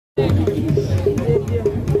Hey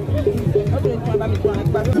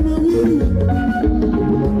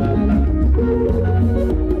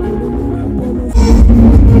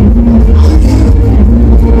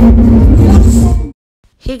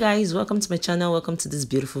guys, welcome to my channel. Welcome to this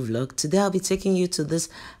beautiful vlog. Today I'll be taking you to this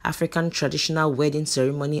African traditional wedding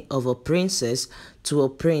ceremony of a princess to a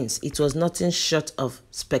prince. It was nothing short of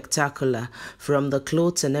spectacular. From the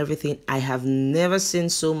clothes and everything, I have never seen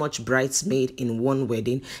so much bridesmaid in one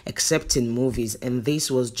wedding except in movies, and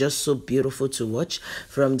this was just so beautiful to watch.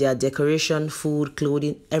 From their decoration, food,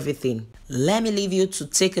 clothing, everything. Let me leave you to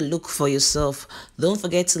take a look for yourself. Don't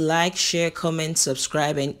forget to like, share, comment,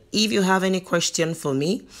 subscribe, and if you have any question for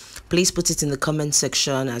me, please put it in the comment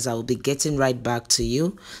section as I will be getting right back to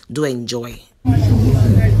you. Do enjoy.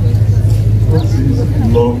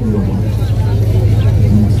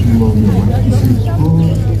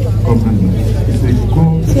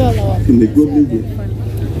 In the godly way,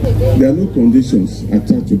 there are no conditions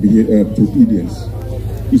attached to obedience.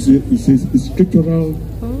 It's a scriptural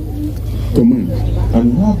command,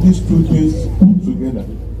 and you have these two things put together: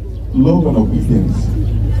 love and obedience.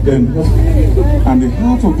 Then, and the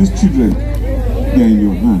heart of these children, they are in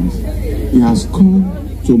your hands. He has come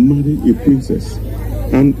to marry a princess,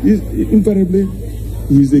 and invariably,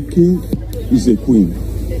 he is a king, he is a queen.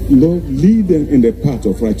 Lord, lead them in the path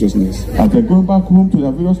of righteousness. As they go back home to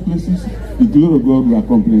their various places, the glory of God will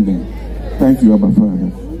accompany them. Thank you, Abba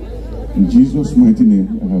Father. In Jesus' mighty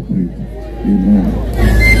name, I have prayed. Amen.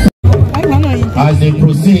 As they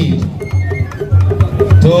proceed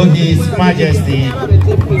to His Majesty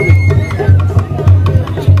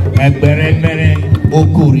Nma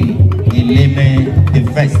Appollus the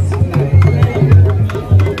First,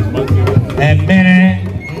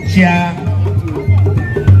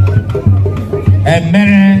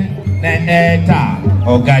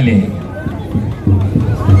 Ogale,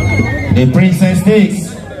 the princess takes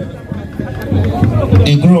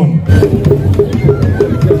the groom.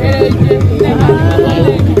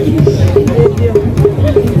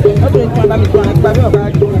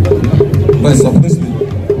 But supposedly,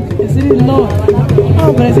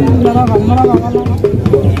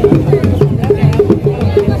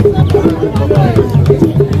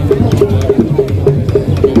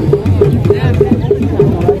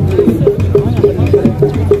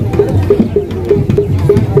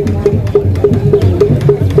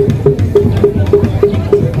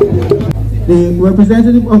 the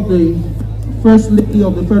representative of the First Lady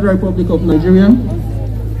of the Federal Republic of Nigeria,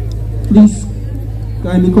 please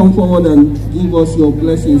kindly come forward and give us your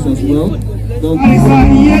blessings as well. Let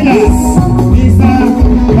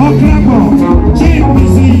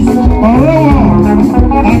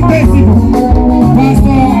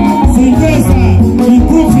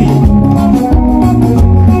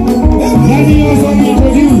me also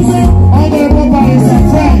introduce honorable parents and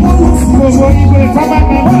friends for the former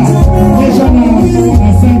member National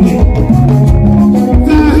Assembly.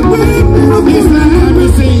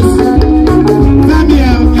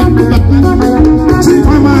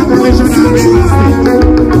 Former National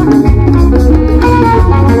Assembly.